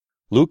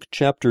Luke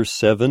chapter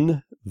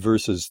 7,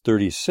 verses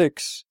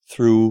 36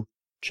 through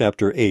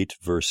chapter 8,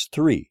 verse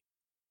 3.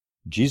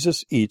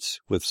 Jesus eats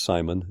with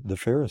Simon the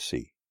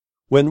Pharisee.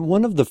 When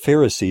one of the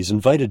Pharisees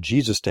invited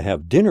Jesus to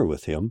have dinner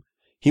with him,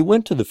 he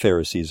went to the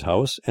Pharisee's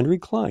house and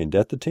reclined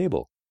at the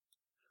table.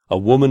 A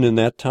woman in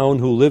that town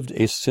who lived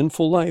a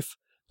sinful life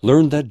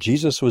learned that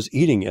Jesus was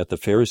eating at the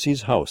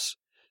Pharisee's house,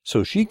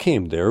 so she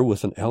came there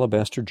with an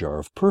alabaster jar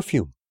of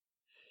perfume.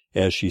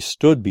 As she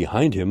stood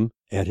behind him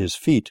at his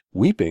feet,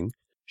 weeping,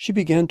 she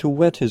began to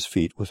wet his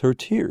feet with her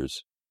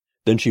tears.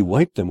 Then she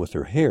wiped them with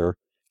her hair,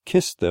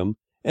 kissed them,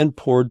 and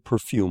poured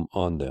perfume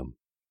on them.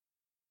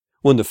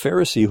 When the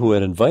Pharisee who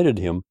had invited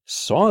him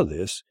saw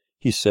this,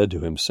 he said to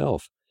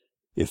himself,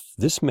 "If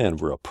this man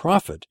were a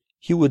prophet,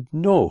 he would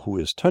know who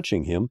is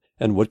touching him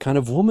and what kind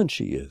of woman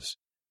she is,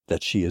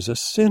 that she is a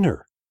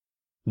sinner."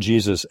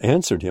 Jesus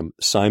answered him,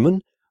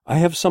 "Simon, I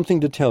have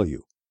something to tell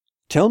you."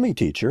 "Tell me,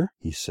 teacher,"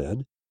 he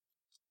said.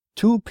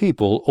 2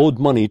 people owed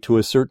money to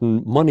a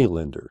certain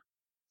moneylender.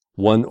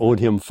 One owed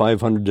him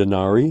 500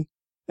 denarii,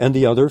 and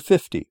the other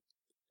 50.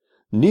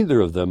 Neither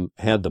of them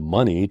had the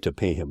money to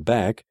pay him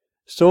back,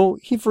 so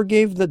he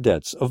forgave the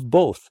debts of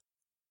both.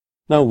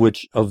 Now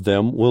which of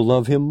them will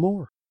love him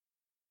more?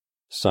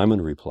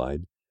 Simon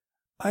replied,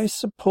 "I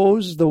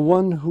suppose the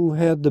one who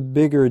had the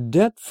bigger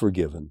debt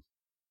forgiven."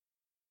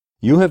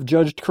 "You have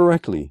judged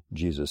correctly,"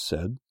 Jesus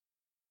said.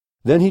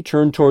 Then he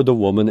turned toward the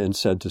woman and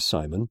said to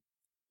Simon,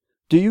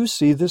 "Do you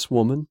see this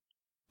woman?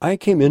 I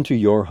came into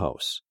your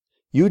house.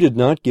 You did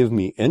not give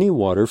me any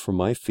water for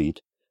my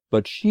feet,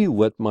 but she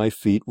wet my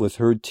feet with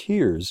her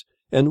tears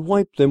and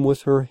wiped them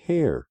with her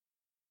hair.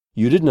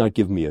 You did not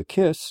give me a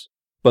kiss,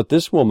 but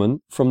this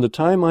woman, from the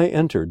time I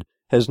entered,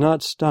 has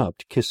not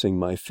stopped kissing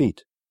my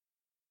feet.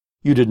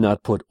 You did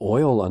not put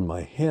oil on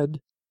my head,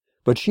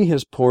 but she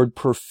has poured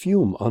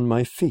perfume on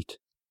my feet.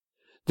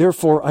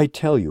 Therefore I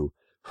tell you,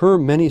 her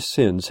many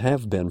sins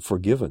have been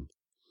forgiven,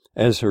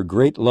 as her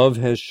great love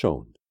has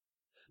shown.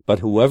 But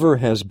whoever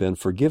has been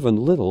forgiven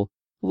little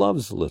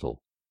loves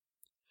little."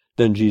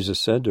 Then Jesus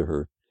said to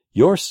her,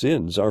 "Your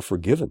sins are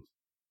forgiven."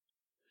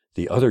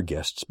 The other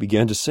guests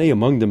began to say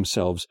among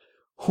themselves,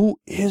 "Who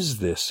is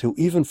this who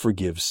even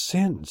forgives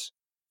sins?"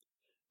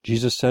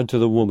 Jesus said to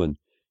the woman,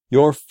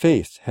 "Your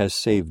faith has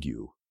saved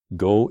you.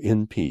 Go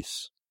in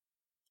peace."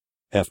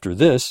 After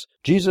this,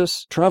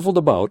 Jesus traveled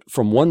about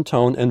from one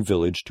town and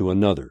village to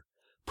another,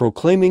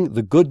 proclaiming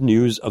the good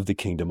news of the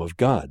kingdom of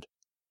God.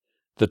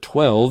 The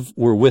 12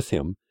 were with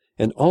him,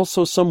 and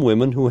also some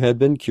women who had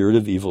been cured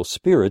of evil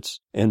spirits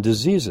and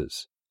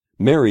diseases: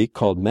 Mary,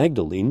 called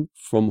Magdalene,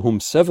 from whom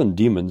 7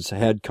 demons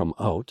had come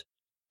out;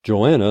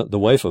 Joanna, the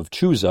wife of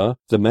Chuza,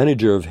 the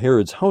manager of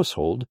Herod's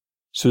household;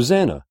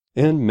 Susanna,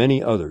 and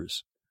many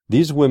others.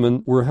 These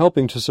women were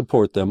helping to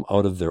support them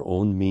out of their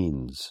own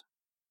means.